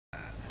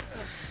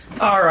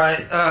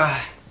Alright,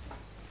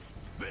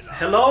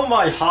 hello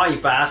my high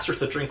bastards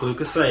that drink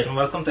Lucasade, and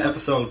welcome to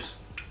episode...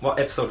 What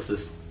episode is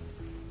this?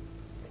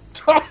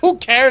 Who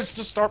cares?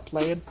 Just start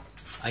playing.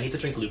 I need to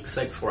drink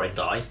Lucasade before I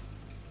die.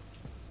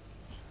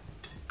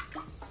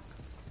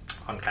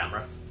 On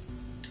camera.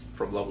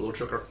 From low blood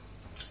sugar.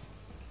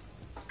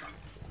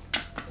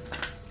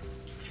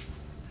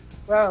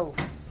 Well,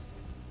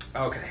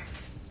 Okay.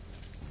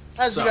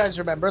 as you guys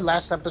remember,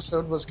 last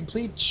episode was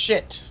complete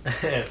shit.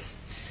 Yes.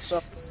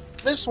 So,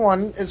 this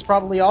one is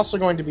probably also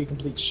going to be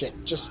complete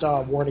shit. Just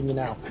warning you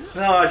now.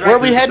 No, I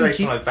drank Lucasade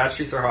so my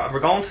batteries are hot. We're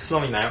going to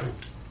Slummy Mountain.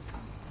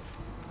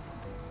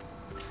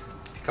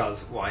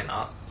 Because why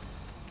not?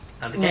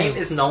 And the game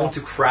is known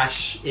to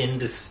crash in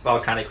this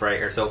volcanic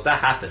crater, so if that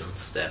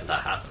happens, then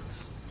that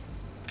happens.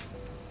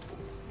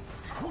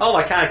 Oh,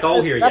 I can't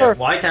go here yet.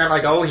 Why can't I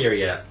go here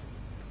yet?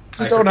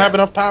 You don't have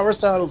enough power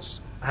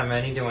cells. How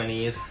many do I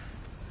need?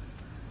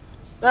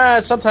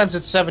 Sometimes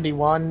it's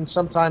 71,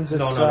 sometimes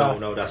it's...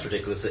 No, that's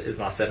ridiculous. It's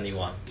not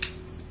 71.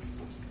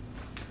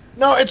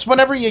 No, it's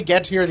whenever you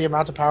get here, the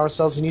amount of power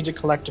cells, you need to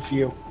collect a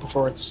few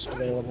before it's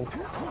available.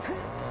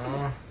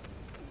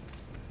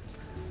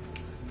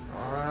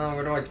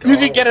 Where do I go? You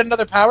could get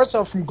another power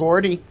cell from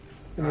Gordy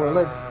in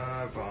Willard.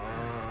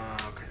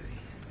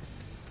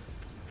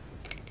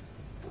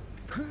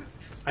 Okay.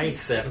 I need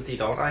 70,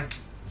 don't I?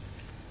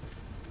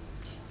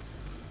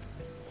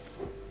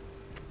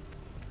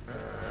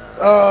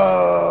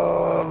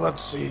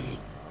 Let's see.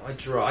 My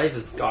drive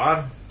is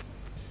gone.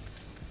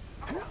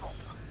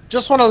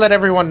 Just want to let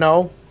everyone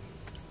know,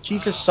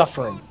 Keith is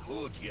suffering.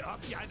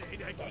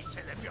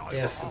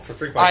 Yes, it's a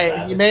freak.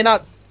 He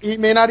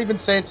may not even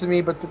say it to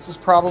me, but this is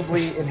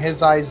probably, in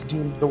his eyes,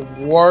 deemed the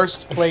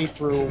worst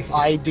playthrough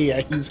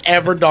idea he's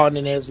ever done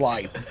in his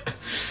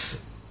life.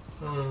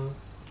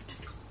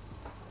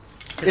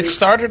 It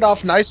started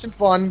off nice and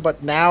fun,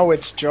 but now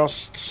it's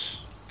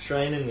just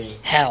draining me.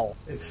 Hell.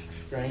 It's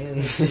draining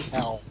me.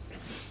 Hell.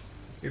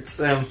 It's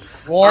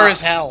war is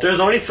hell. There's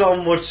only so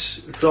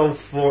much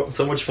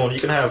fun you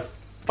can have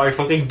by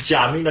fucking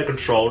jamming a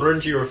controller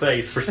into your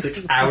face for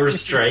 6 hours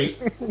straight,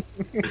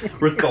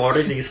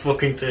 recording these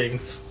fucking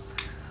things.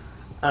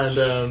 And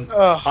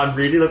I'm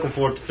really looking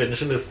forward to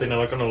finishing this thing. I'm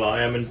not gonna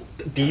lie, I'm in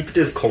deep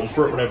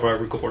discomfort whenever I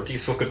record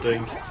these fucking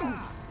things.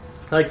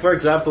 Like, for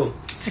example,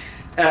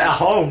 at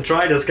home,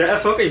 try this. Get a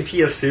fucking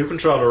PS2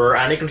 controller, or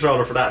any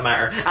controller for that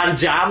matter, and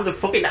jam the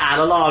fucking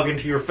analog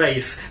into your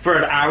face for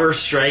an hour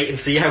straight and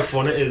see how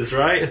fun it is,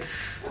 right?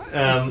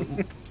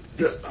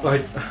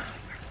 Like...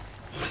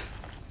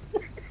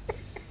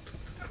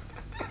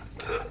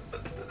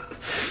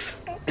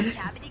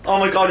 Oh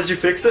my god, did you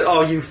fix it?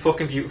 Oh, you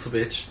fucking beautiful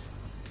bitch.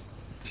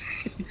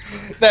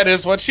 That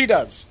is what she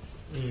does.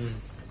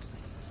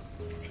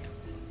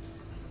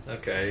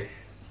 Okay.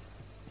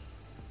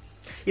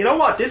 You know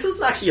what? This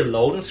isn't actually a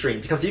loading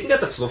screen because you can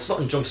get the fluff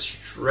and jump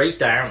straight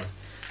down.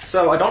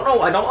 So I don't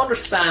know. I don't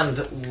understand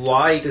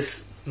why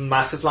this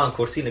massive long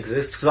cutscene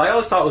exists, because I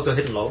always thought it was a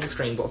hidden loading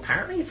screen, but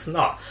apparently it's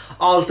not.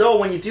 Although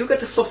when you do get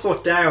the fluff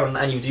foot down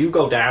and you do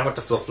go down with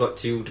the fluff foot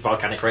to the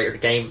volcanic crater, the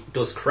game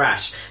does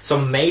crash. So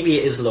maybe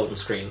it is a loading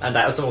screen, and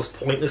that is the most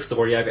pointless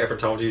story I've ever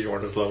told you,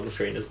 Jordan, is loading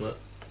screen, isn't it?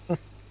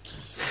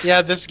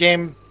 Yeah, this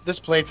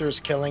playthrough is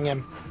killing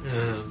him.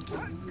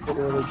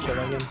 Literally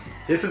killing him.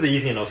 This is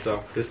easy enough,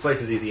 though. This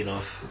place is easy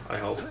enough, I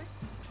hope.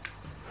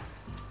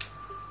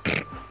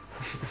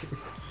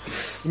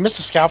 You missed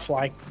a scout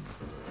fly.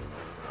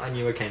 I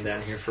knew I came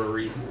down here for a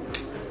reason.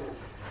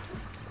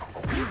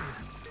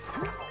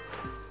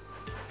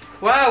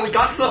 Wow, we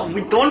got something!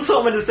 We've done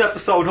something in this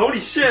episode! Holy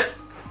shit!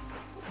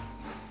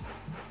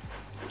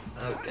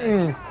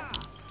 Okay.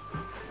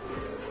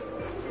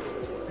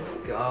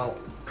 Go.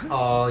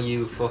 Oh,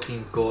 you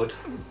fucking good.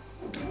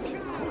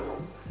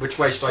 Which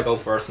way should I go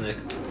first, Nick?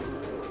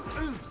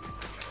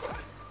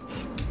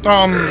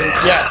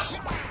 Yes.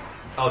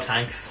 Oh,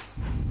 thanks.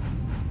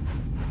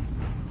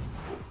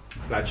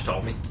 Glad you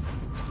told me.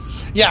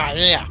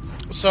 Yeah.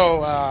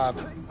 So, I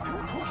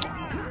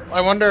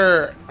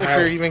wonder if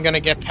you're even going to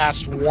get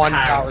past one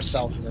power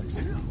cell here.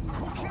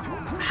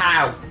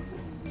 How?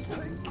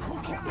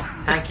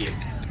 Thank you.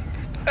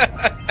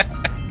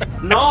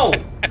 No!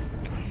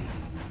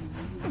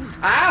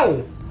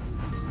 Ow!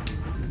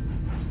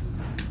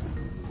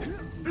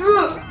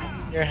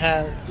 You're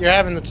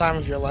having the time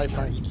of your life,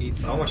 aren't you,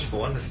 Keith? So much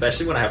fun,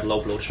 especially when I have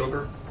low blood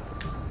sugar.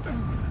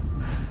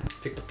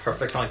 Pick the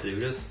perfect time to do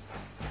this.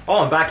 Oh,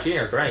 I'm back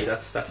here. Great,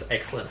 that's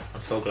excellent.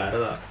 I'm so glad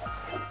of that.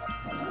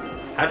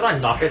 How did I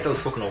not get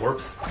those fucking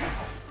orbs?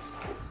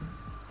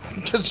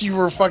 Because you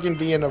were fucking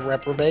being a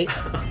reprobate.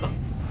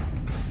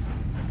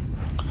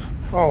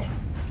 Oh.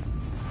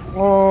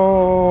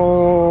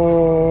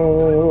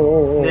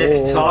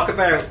 Nick, talk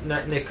about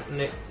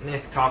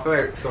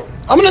something.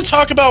 I'm gonna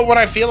talk about what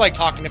I feel like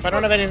talking. If I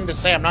don't have anything to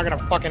say, I'm not gonna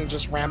fucking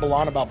just ramble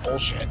on about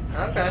bullshit.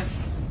 Okay.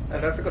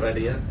 That's a good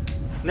idea.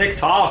 Nick,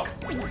 talk!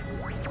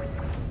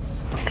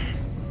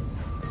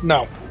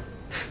 No.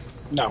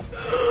 No.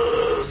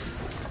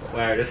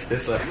 Wow, this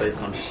website's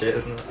gone to shit,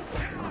 isn't it?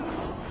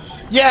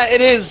 Yeah,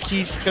 it is,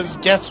 Keith, because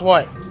guess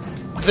what?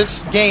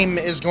 This game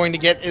is going to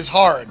get is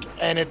hard,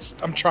 and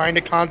I'm trying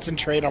to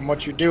concentrate on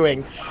what you're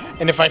doing,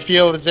 and if I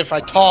feel as if I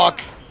talk,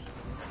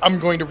 I'm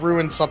going to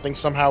ruin something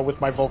somehow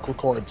with my vocal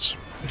cords.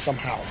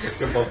 Somehow.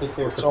 Your vocal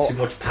cords have too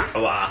much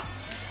power.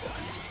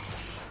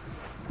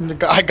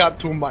 I got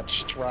too much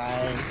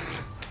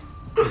strength.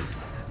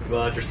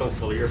 God, you're so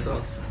full of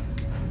yourself.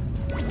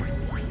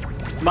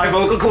 My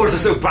vocal cords are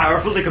so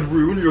powerful they could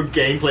ruin your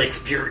gameplay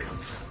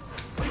experience.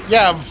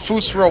 Yeah,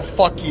 Fusro,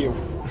 fuck you.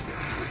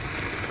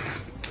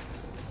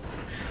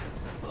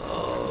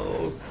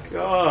 Oh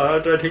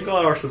god, I think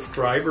all our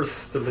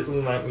subscribers, the little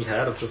amount we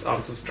had, have just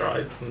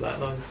unsubscribed. Isn't that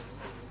nice?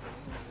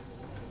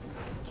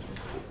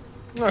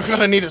 I'm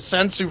gonna need a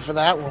sensu for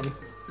that one.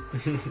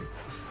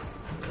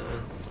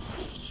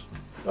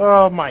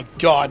 Oh my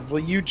god, will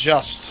you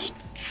just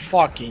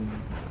fucking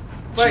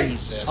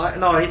Jesus.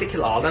 No, I need to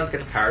kill all them to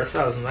get the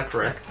paracel, isn't that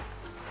correct?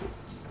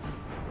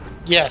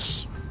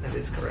 Yes. That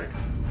is correct.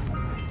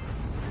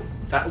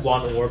 That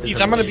one orb is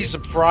Keith, I'm gonna be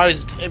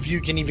surprised if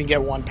you can even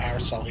get one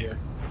paracel here.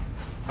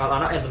 I'm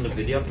not ending the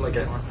video until I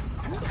get one.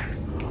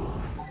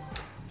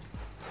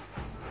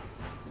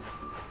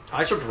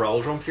 I should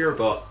roll jump here,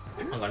 but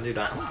I'm gonna do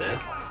that instead.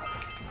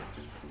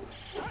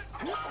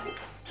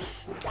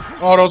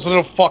 Oh, those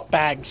little fuck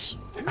bags.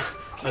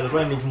 I just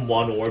ran even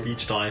one orb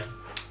each time.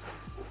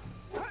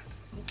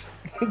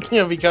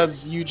 Yeah,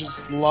 because you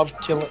just love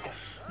killing.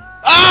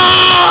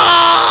 Ah!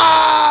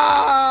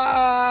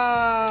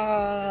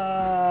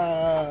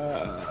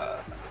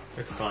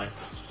 It's fine.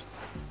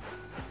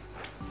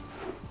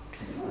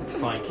 It's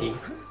fine, Key.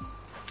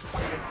 It's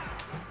fine.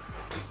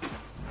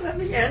 Let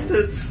me end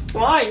this.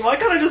 Why? Why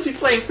can't I just be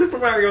playing Super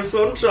Mario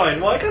Sunshine?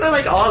 Why can't I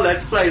make all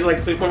Let's Plays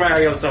like Super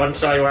Mario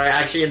Sunshine where I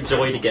actually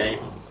enjoy the game?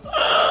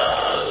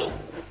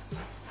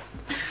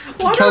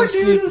 Why do I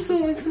do this to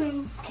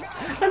myself?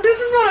 And this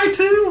is what I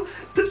do!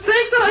 To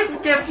think that I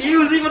can get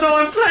views even though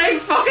I'm playing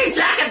fucking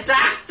Jak and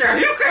Daxter!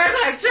 Who cares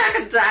about Jak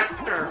and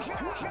Daxter?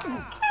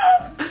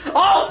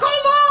 Oh,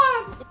 come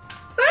on!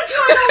 That's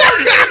why no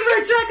one cares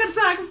about Jak and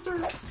Daxter!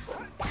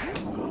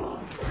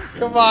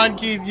 Come on,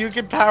 Keith, you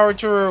can power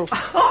through.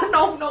 Oh,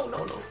 no.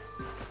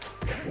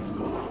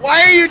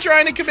 Why are you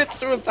trying to commit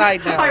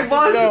suicide now? I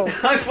wasn't.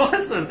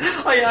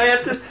 I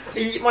had to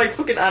eat my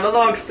fucking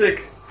analog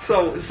stick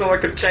so I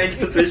could change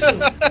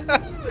position.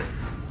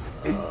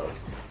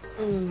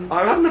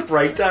 I'm having a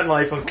breakdown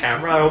live on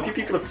camera. I hope you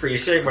people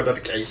appreciate my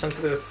dedication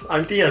to this.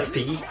 I'm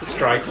DSP.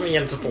 Subscribe to me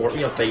and support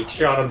me on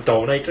Patreon and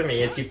donate to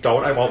me. If you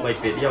don't, I won't make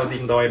videos,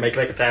 even though I make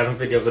like 1,000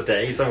 videos a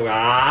day. So,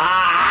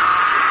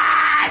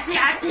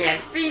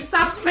 DSP,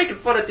 stop making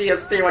fun of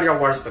DSP when you're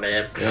worse than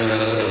him.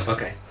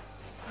 Okay.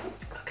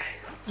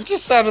 You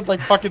just sounded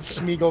like fucking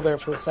Smeagol there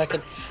for a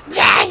second.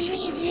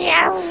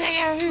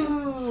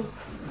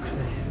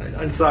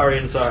 I'm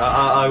sorry.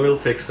 I will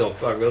fix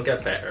up. I will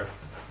get better.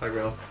 I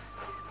will.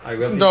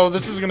 No,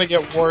 this is gonna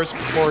get worse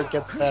before it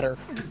gets better.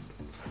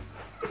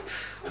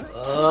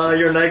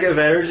 Your negative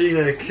energy,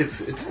 Nick.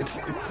 It's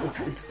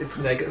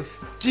negative.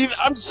 Keith,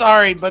 I'm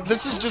sorry, but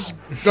this is just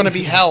gonna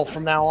be hell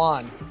from now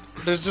on.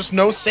 There's just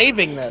no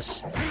saving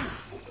this.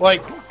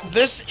 Like,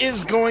 this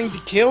is going to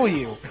kill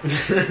you.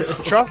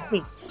 Trust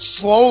me.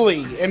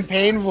 Slowly and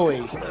painfully.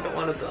 I don't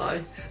want to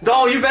die.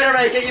 No, you better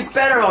make it. You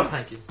better. Oh,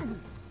 thank you.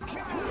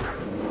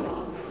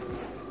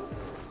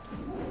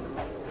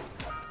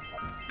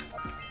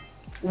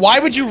 Why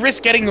would you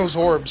risk getting those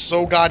orbs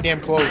so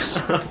goddamn close?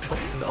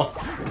 No.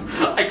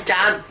 I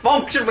can't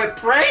function with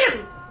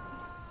praying!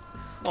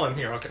 Oh, I'm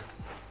here, okay.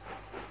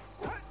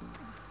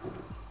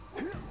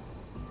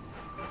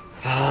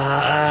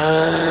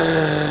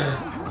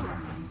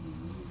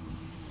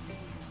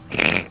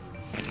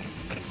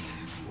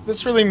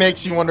 This really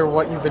makes you wonder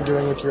what you've been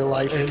doing with your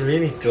life. It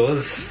really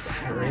does.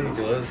 It really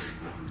does.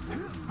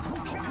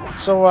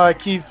 So,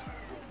 Keith,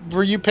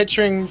 were you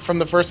picturing from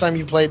the first time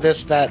you played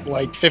this that,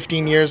 like,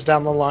 15 years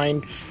down the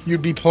line,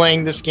 you'd be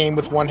playing this game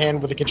with one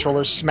hand with a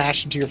controller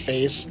smashed into your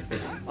face?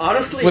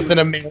 Honestly... With an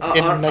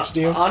American next to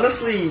you?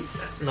 Honestly,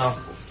 no.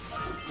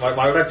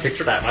 Why would I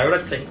picture that? Why would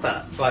I think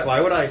that? Why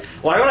would I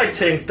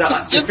think that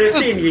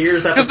 15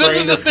 years after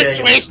playing this game... Because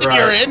this is the situation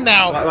you're in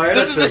now.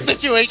 This is the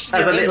situation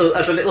as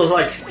a little,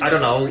 like, I don't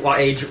know what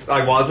age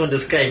I was when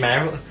this came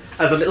out.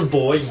 As a little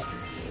boy,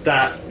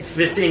 that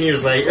 15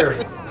 years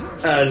later,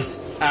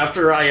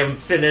 after I am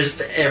finished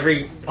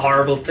every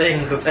horrible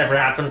thing that's ever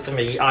happened to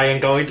me, I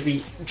am going to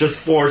be just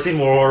forcing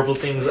more horrible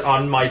things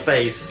on my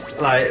face.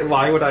 Like,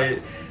 why would I...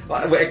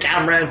 With a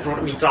camera in front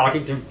of me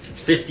talking to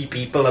 50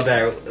 people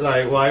about...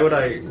 Like, why would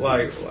I...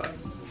 Why?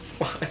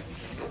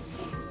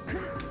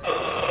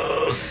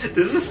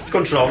 This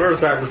controller is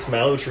starting to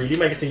smell, which really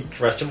makes me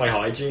question my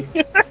hygiene.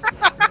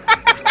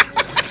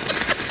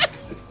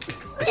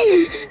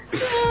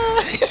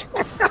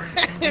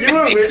 You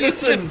were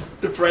witnessing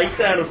the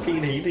breakdown of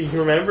Keen Healy.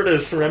 Remember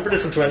this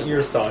in 20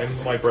 years' time,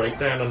 my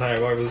breakdown and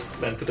how I was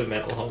sent to the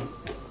mental home.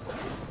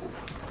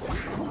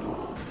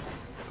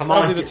 Come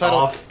on, get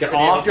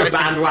off your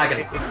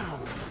bandwagon.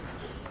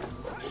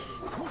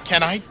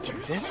 Can I do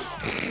this?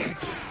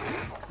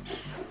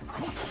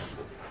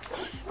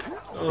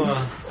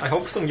 I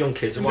hope some young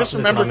kids are And just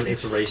watching this and I'm remember- an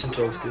inspiration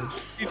to those kids.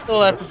 We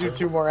still have to do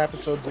 2 more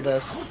episodes of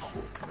this.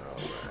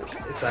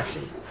 It's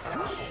actually...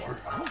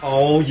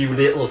 Oh, you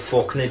little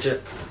fuck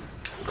midget.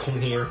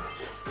 Come here.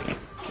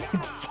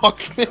 Fuck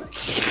me.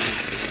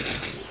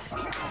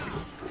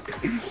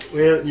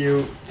 Will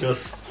you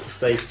just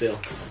stay still?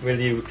 Will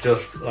you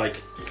just, like...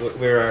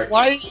 Where are...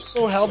 Why are you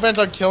so hellbent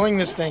on killing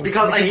this thing?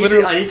 Because You I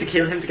could need to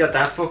kill him to get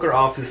that fucker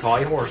off his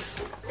high horse.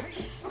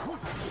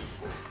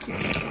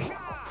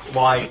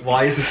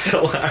 Why is this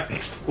so hard?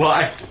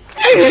 Why?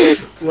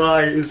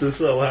 Why is this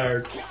so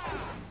hard?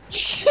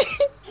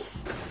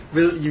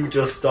 Will you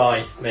just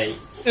die, mate?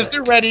 Is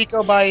there red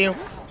eco by you?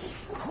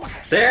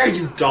 There,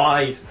 you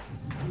died!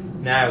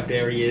 Now,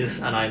 there he is,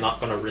 and I'm not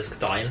gonna risk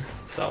dying,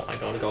 so I'm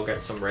gonna go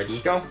get some red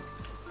ego.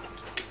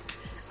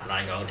 And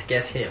I'm going to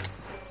get him,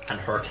 and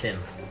hurt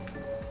him.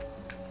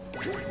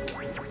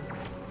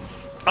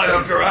 I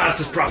hope your ass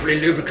is properly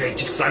lubricated,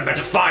 because I'm about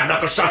to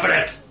 5-knuckle shuffle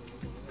it!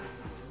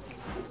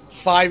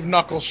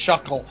 5-knuckle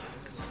shuckle.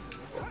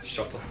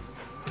 Shuffle.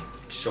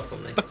 Shuffle,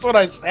 mate. That's what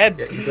I said.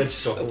 Yeah, you said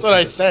shuffle. That's what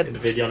I said. In the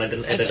video, and I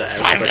didn't edit it out, said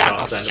because I thought it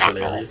 5-knuckle sounded shuffle.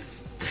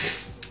 hilarious.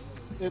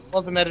 It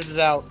wasn't edited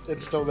out.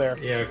 It's still there.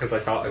 Yeah, because I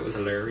thought it was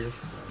hilarious.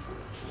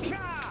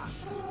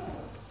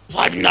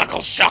 5-knuckle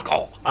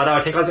shuckle. I know,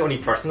 I think I was the only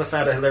person that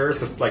found it hilarious,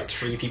 because like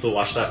 3 people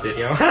watched that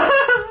video.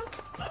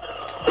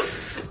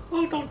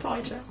 Oh, don't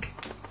die, Jack.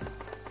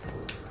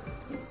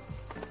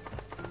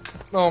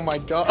 Oh my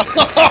god.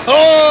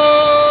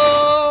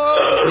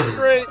 Oh, that's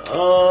great.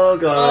 Oh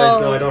god,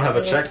 Oh, no, I don't have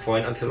a God.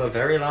 checkpoint until a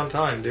very long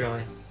time, do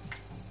I?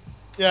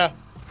 Yeah.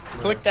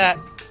 Click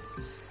that.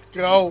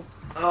 Go.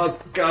 Oh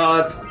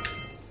god.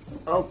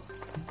 Oh.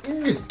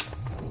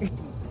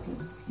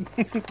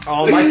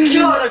 Oh my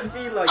god, I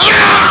feel like...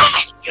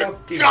 You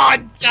Fucking-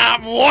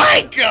 goddamn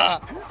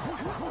wanker!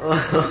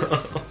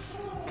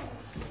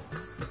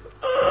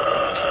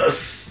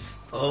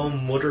 Oh,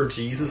 Mother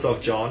Jesus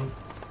of John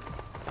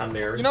and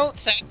Mary. You know,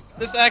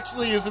 this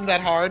actually isn't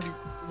that hard.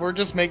 We're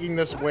just making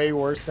this way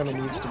worse than it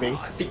needs to be.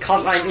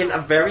 Because I'm in a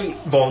very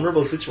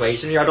vulnerable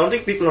situation here. I don't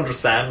think people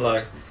understand,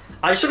 like...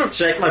 I should have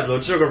checked my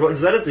blood sugar, but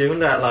instead of doing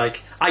that, like,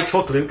 I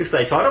took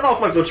Lucasade, so I don't know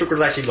if my blood sugar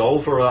is actually low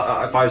for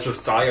if I was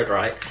just tired,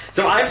 right?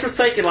 So I've just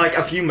taken, like,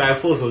 a few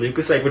mouthfuls of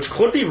Lucasade, which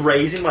could be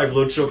raising my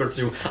blood sugar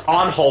to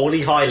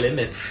unholy high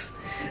limits.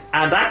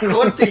 And that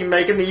could be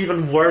making me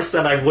even worse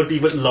than I would be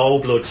with low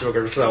blood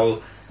sugar,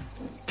 so...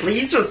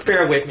 Please just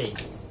bear with me.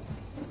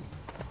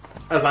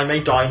 As I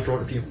may die in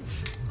front of you.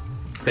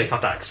 Okay, it's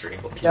not that extreme,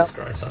 but Jesus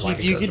Christ. I like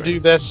it You goes can right. do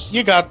this.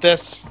 You got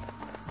this.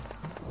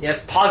 Yes,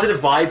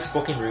 positive vibes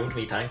fucking ruined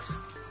me, thanks.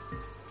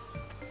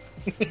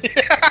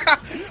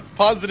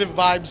 Positive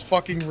vibes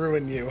fucking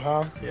ruin you,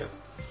 huh? Yeah.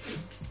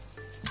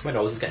 My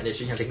nose is getting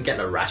itchy. I think I'm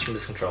getting a rash from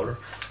this controller.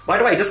 By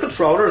the way, this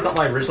controller is not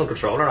my original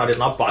controller. I did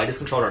not buy this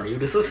controller new.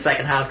 This is a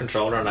second-hand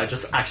controller, and I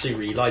just actually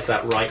realised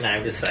that right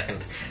now, this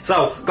second.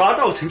 So, God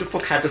knows who the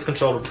fuck had this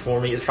controller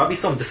before me. It's probably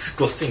some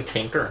disgusting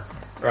tinker,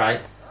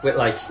 right? With,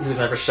 like, who's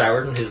never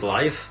showered in his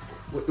life.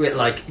 With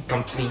like,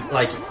 complete,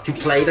 like, who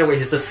played it with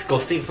his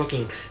disgusting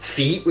fucking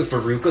feet with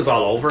verrucas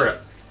all over it.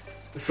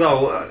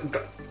 So,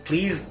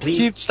 please...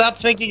 Keith, stop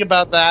thinking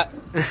about that.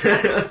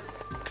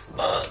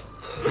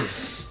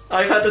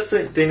 I've had this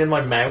thing in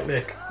my mouth,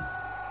 Nick.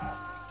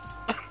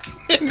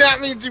 And that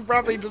means you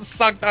probably just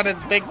sucked on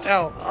his big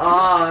toe.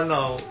 Ah,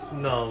 no.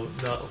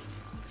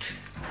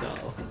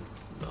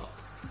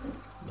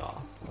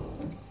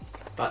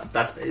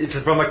 That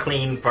it's from a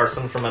clean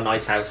person from a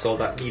nice household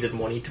that needed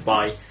money to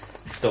buy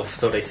stuff,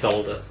 so they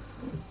sold it.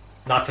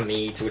 Not to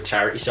me, to a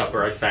charity shop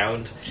where I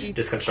found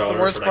this controller The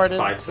worst for part like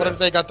 5 is, cents. what if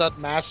they got done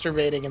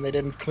masturbating and they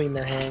didn't clean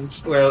their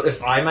hands? Well,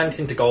 if I'm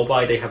anything to go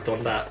by, they have done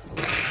that.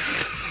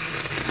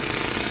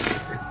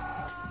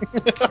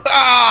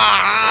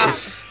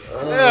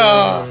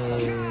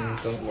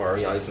 Don't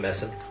worry, I was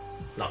messing.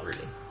 Not really.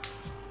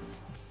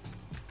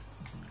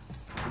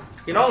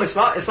 You know, it's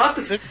not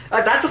this.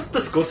 That doesn't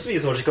disgust me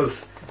as much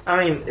because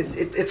I mean,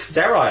 it's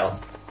sterile.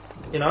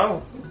 You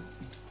know,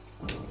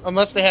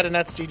 Unless they had an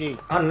STD.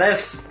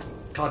 unless,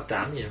 God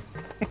damn you.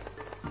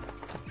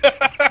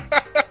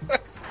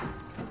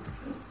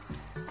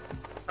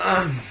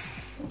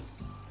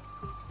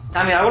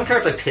 I mean, I wouldn't care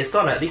if they pissed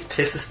on it. At least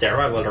piss is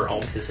sterile. Well, their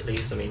own piss, at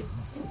least. I mean,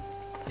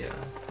 yeah,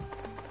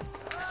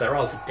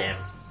 sterile to them,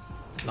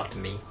 not to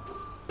me.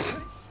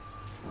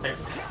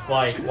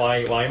 Why did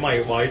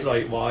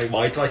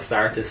I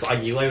start this? I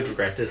knew I would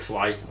regret this.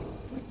 Why?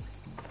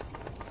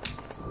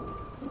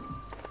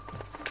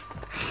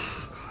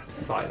 God,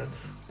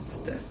 silence. It's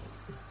death.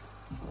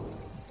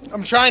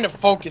 I'm trying to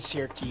focus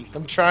here, Keith.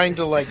 I'm trying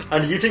to, like...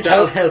 And you think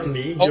that'll help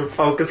me? Your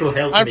focus will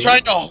help me? I'm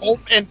trying to hope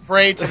and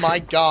pray to my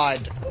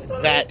God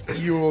that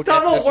you will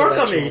That get won't this work on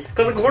eventually. me,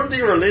 because according to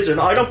your religion,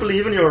 I don't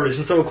believe in your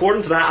religion, so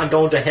according to that, I'm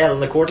going to hell,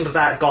 and according to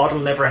that, God will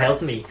never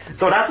help me.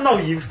 So that's no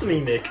use to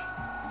me, Nick.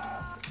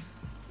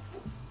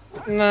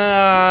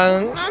 Nah,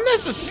 not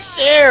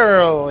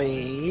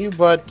necessarily,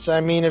 but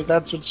I mean, if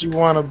that's what you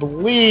want to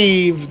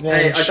believe,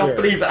 then Hey, I sure. don't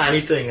believe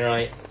anything,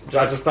 right?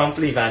 I just don't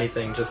believe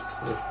anything,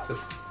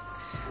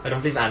 I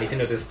don't believe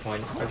anything at this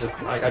point.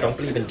 I don't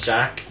believe in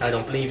Jak. I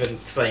don't believe in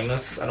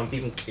Samus. I don't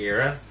believe in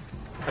Kira.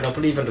 I don't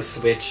believe in the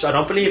Switch. I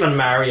don't believe in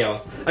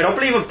Mario. I don't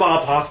believe in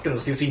Bob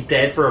Hoskins, who's been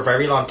dead for a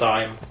very long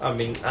time. I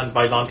mean, and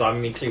by long time I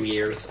mean 2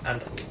 years.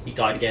 And he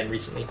died again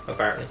recently,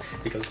 apparently,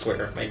 because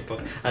Twitter made a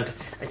book. And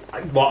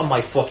what am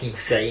I fucking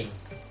saying?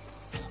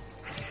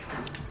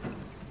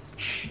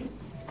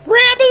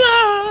 Ramble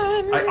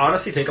on! I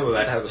honestly think I'm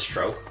about to have a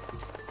stroke.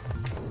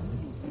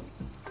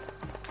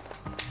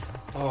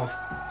 Oh,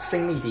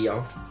 sing me,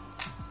 Dio.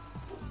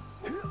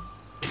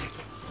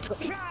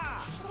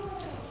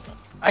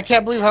 I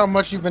can't believe how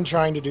much you've been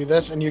trying to do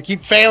this, and you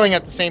keep failing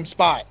at the same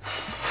spot.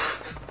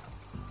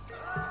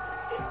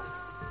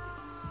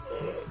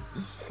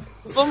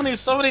 So many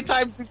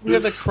times you hear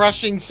the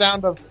crushing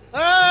sound of.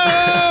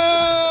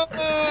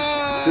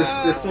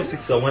 This must be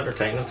so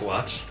entertaining to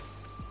watch.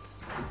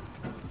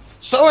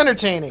 So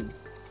entertaining.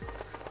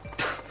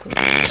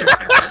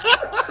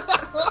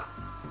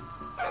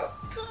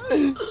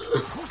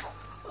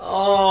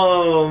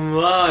 Oh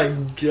my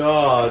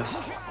god.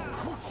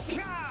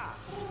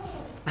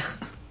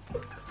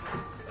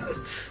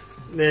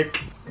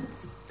 Nick,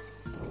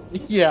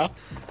 Yeah.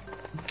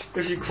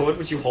 if you could,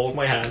 would you hold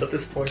my hand at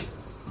this point?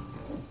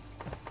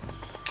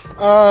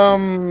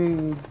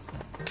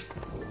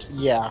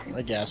 Yeah,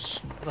 I guess.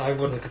 No, I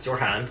wouldn't, because your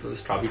hand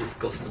was probably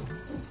disgusting.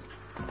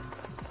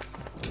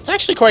 It's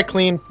actually quite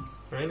clean.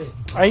 Really?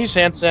 I use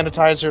hand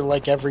sanitizer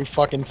like every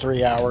fucking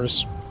 3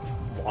 hours.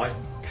 Why?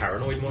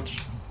 Paranoid much?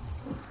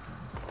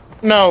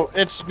 No,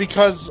 it's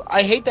because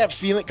I hate that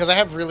feeling, because I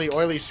have really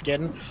oily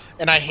skin,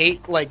 and I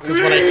hate, like, because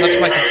when I touch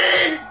my...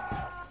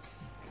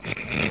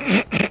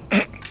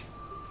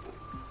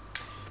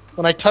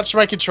 When I touch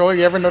my controller,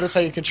 you ever notice how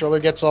your controller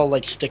gets all,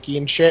 like, sticky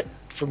and shit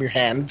from your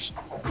hands?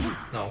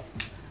 No.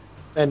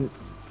 And,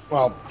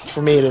 well,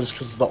 for me it is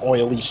because of the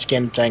oily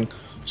skin thing.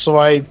 So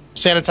I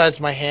sanitize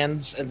my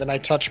hands, and then I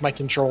touch my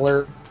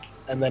controller,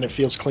 and then it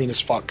feels clean as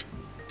fuck.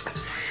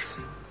 That's nice.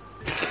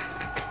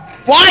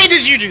 Why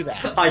did you do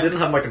that? I didn't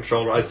have my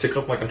controller. I was picking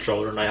up my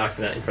controller and I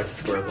accidentally pressed the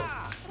square button.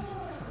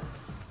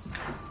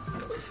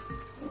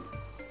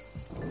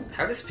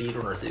 How does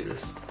speedrunners do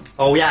this?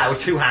 Oh yeah, with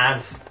 2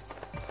 hands.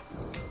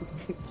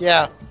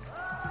 Yeah.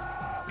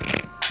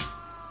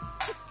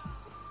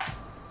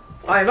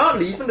 I'm not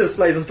leaving this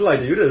place until I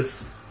do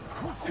this.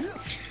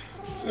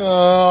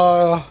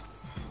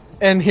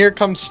 And here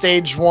comes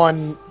stage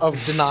 1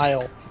 of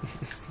denial.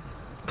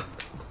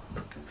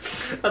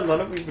 And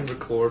none of we've been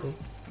recording.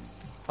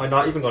 I'm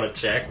not even gonna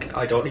check.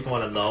 I don't even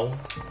want to know.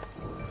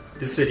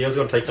 This video's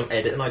gonna take some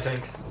editing, I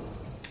think.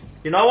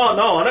 You know what?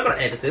 No, I'm not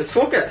gonna edit this.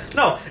 Fuck it.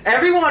 No,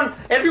 everyone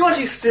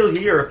who's still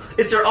here,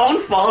 it's your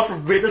own fault for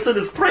witnessing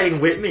this praying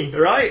with me,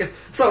 right?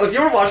 So if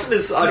you're watching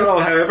this, I don't know,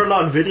 however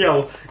long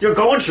video, you're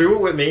going through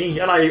it with me,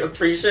 and I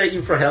appreciate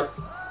you for help.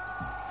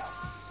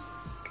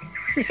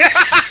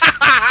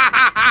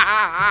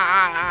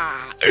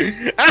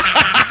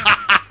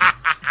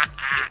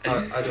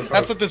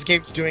 That's what this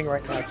game's doing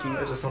right now, Keith.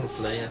 I just want to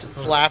play.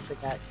 It's laughing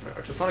at you.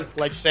 I just want to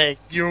Like saying,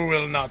 "You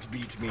will not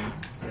beat me,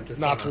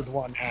 not with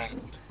one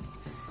hand."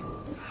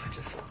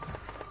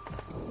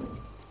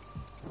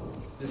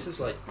 This is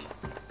like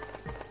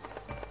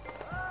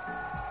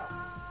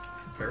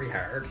very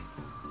hard.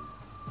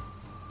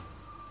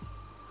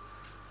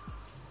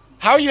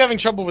 How are you having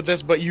trouble with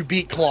this, but you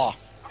beat Claw?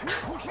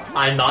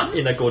 I'm not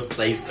in a good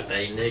place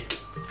today, Nick.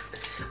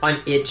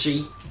 I'm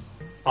itchy.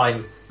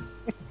 I'm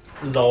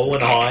low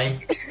and high.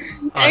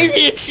 I'm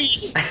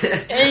itchy.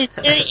 I'm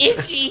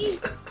itchy.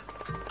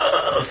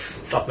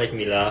 Stop making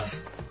me laugh.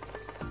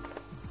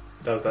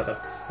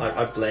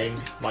 I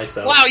blame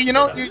myself. Wow, you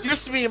know, you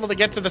used to be able to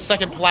get to the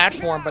second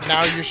platform, but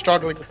now you're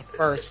struggling with the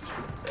first.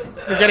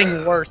 You're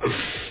getting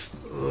worse.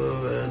 Oh,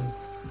 man.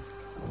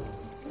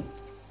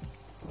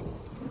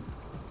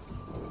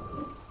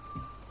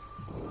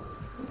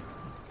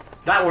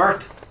 That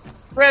worked.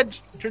 Reg,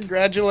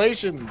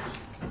 congratulations.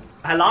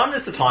 How long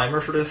is the timer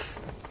for this?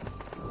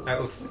 Out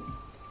of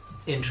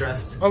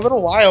interest. A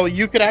little while,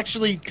 you could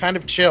actually kind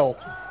of chill.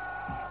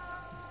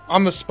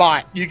 On the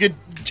spot. You could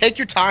take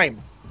your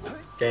time.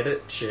 Get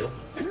it? Chill.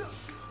 Oh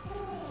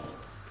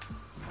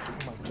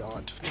my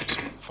god.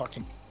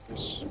 Fucking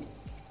this.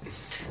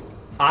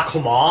 Ah,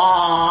 come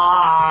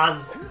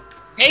on!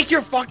 Take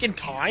your fucking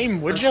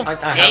time, would you?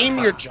 I Aim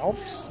have- your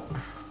jumps.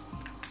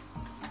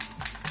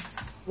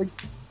 Like,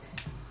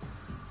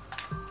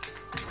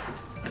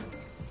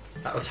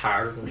 That was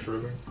harder than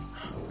shooting.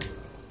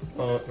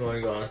 Oh my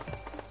god.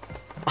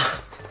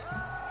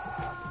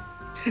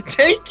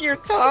 take your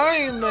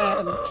time,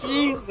 man.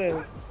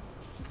 Jesus.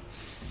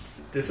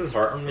 This is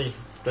hurting me.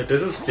 Like,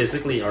 this is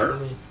physically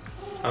hurting me.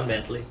 And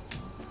mentally.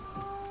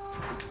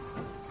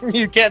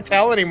 You can't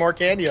tell anymore,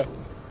 can you?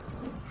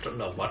 I don't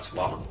know what's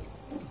what. I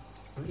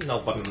don't even know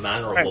if I'm a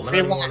man or a Right, woman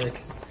anymore.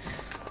 relax.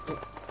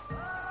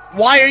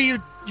 Why are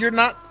you're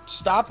not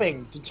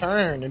stopping to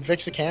turn and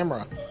fix the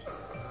camera?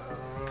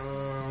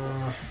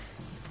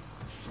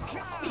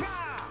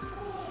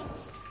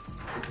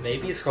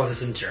 Maybe it's because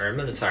it's in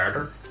German, it's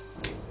harder.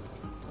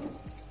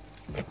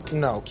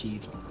 No,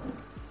 Keith.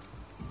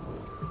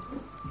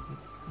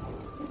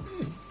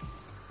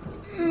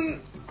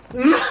 How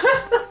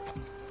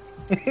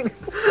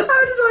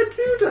did I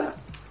do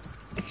that?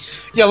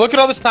 Yeah, look at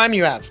all this time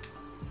you have.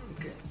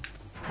 Okay.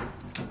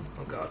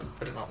 Oh god,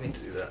 I did not mean to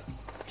do that.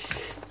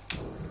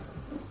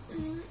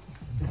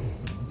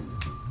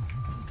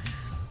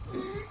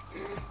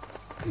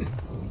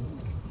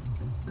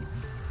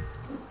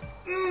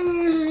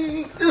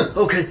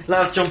 Okay,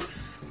 last jump.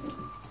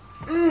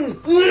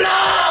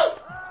 No!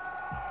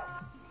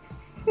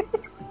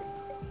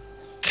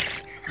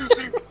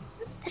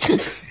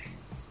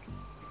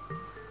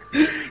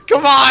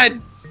 Come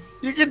on!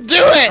 You can do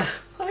it!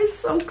 I was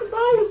so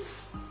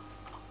close.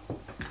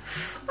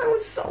 I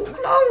was so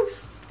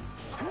close.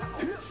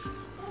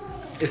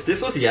 If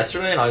this was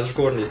yesterday and I was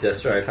recording this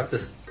yesterday, I'd have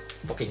this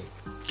fucking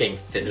game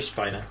finished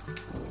by now.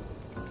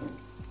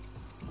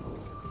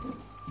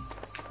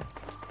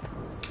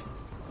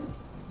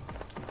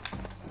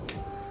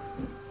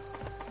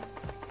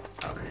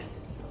 Okay.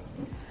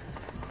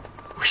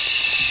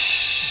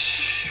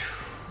 Whoosh.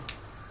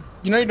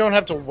 You know you don't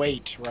have to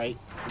wait, right?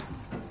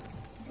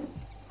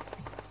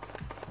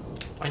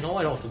 I know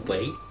I don't have to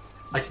wait.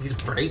 I just need a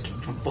break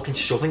from fucking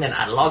shoving an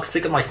analog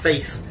stick in my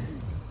face.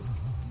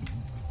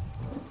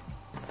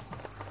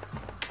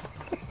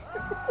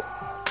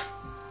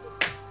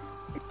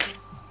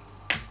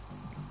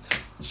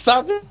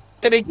 Stop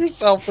hitting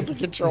yourself with the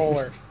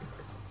controller.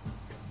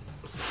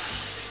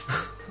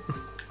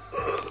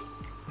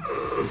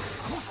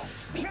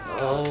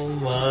 Oh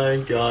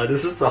my god,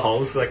 this is the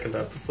whole second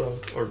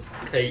episode, or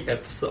 8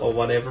 episode, or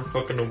whatever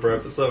fucking number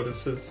episode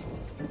this is.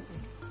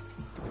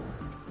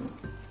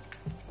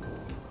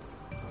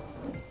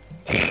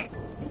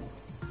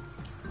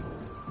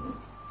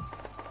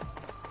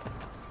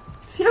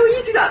 See how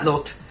easy that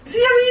looked? See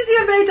how easy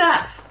I made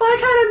that? Why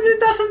can't I do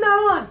that from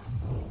now on?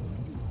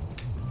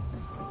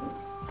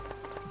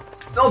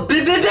 Oh,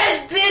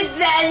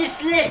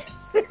 flip!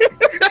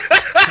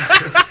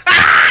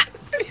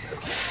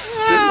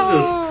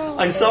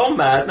 I'm so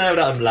mad now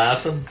that I'm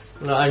laughing.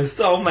 Like, I'm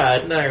so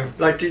mad now.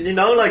 Like you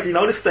know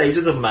the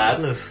stages of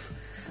madness,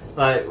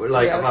 Yeah.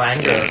 of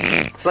anger.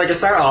 It's like you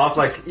start off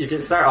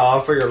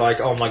where you're like,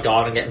 oh my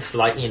god, I'm getting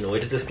slightly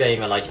annoyed at this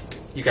game, and like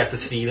you get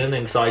this feeling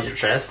inside your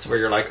chest where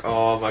you're like,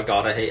 oh my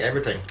god, I hate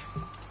everything.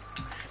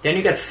 Then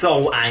you get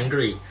so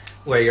angry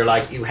where you're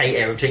like, you hate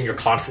everything, you're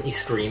constantly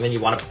screaming, you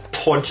want to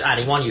punch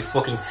anyone you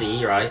fucking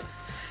see, right?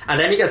 And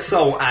then you get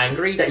so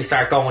angry that you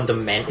start going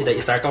demented, that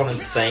you start going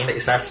insane, that you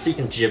start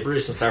speaking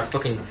gibberish and start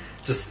fucking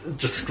just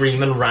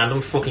screaming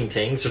random fucking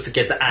things just to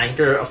get the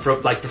anger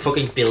from like the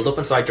fucking build up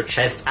inside your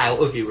chest out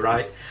of you,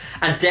 right?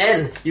 And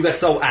then you get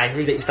so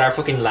angry that you start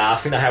fucking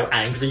laughing at how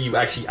angry you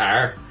actually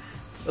are.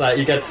 Like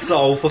you get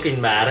so fucking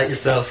mad at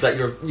yourself that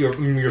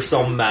you're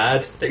so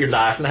mad that you're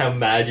laughing at how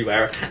mad you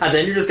are, and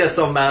then you just get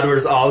so mad where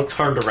it's all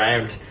turned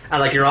around,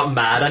 and like you're not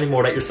mad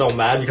anymore that you're so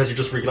mad because you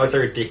just realise how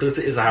ridiculous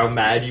it is how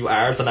mad you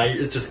are. So now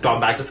it's just gone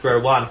back to square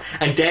one,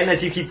 and then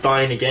as you keep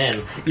dying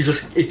again, it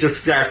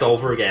just starts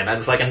over again, and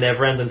it's like a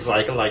never-ending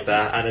cycle like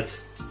that. And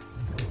it's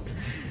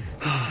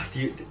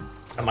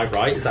am I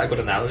right? Is that a good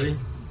analogy?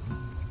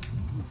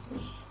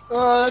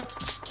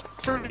 It's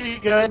pretty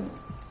good.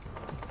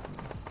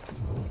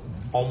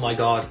 Oh my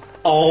god.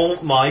 Oh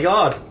my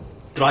god.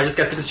 Did I just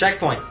get to the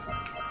checkpoint?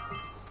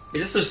 It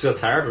just gets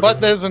harder.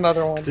 But there's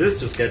another one. This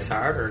just gets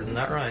harder, isn't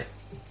that right?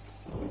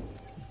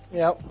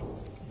 Yep.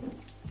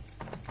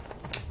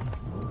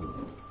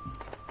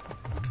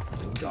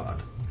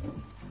 God.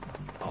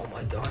 Oh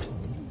my god.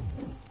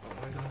 Oh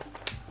my god.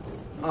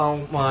 Oh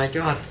my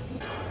god.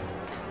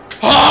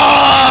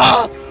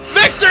 Ah!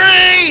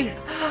 Victory!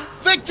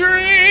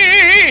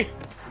 Victory!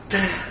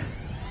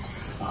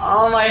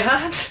 Oh my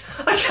hand!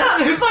 I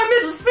can't move my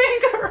middle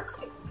finger!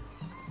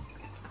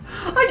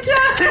 I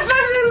can't move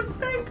my middle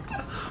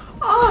finger!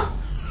 Oh.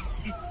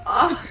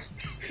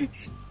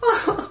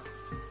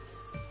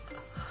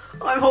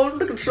 I'm holding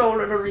the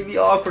controller in a really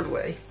awkward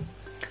way.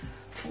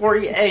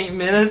 48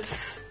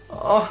 minutes.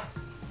 Oh.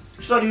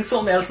 Should I do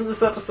something else in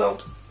this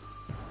episode?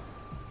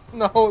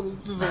 No,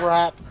 this is a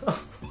wrap.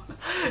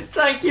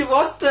 Thank you,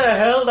 what the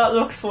hell? That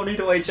looks funny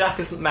the way Jack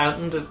isn't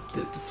mounting the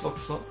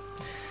flip.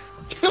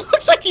 It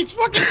looks like he's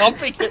fucking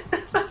humping it.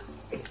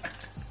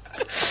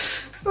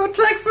 Well,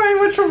 thanks very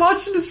much for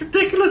watching this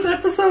ridiculous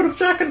episode of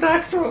Jak and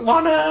Daxter with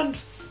one hand.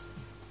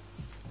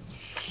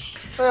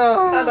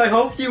 And I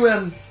hope you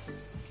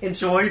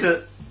enjoyed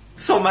it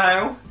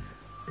somehow.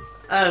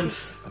 And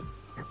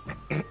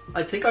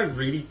I think I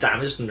really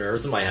damaged the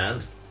nerves in my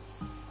hand.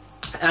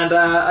 And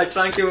I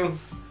thank you.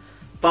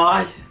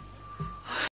 Bye.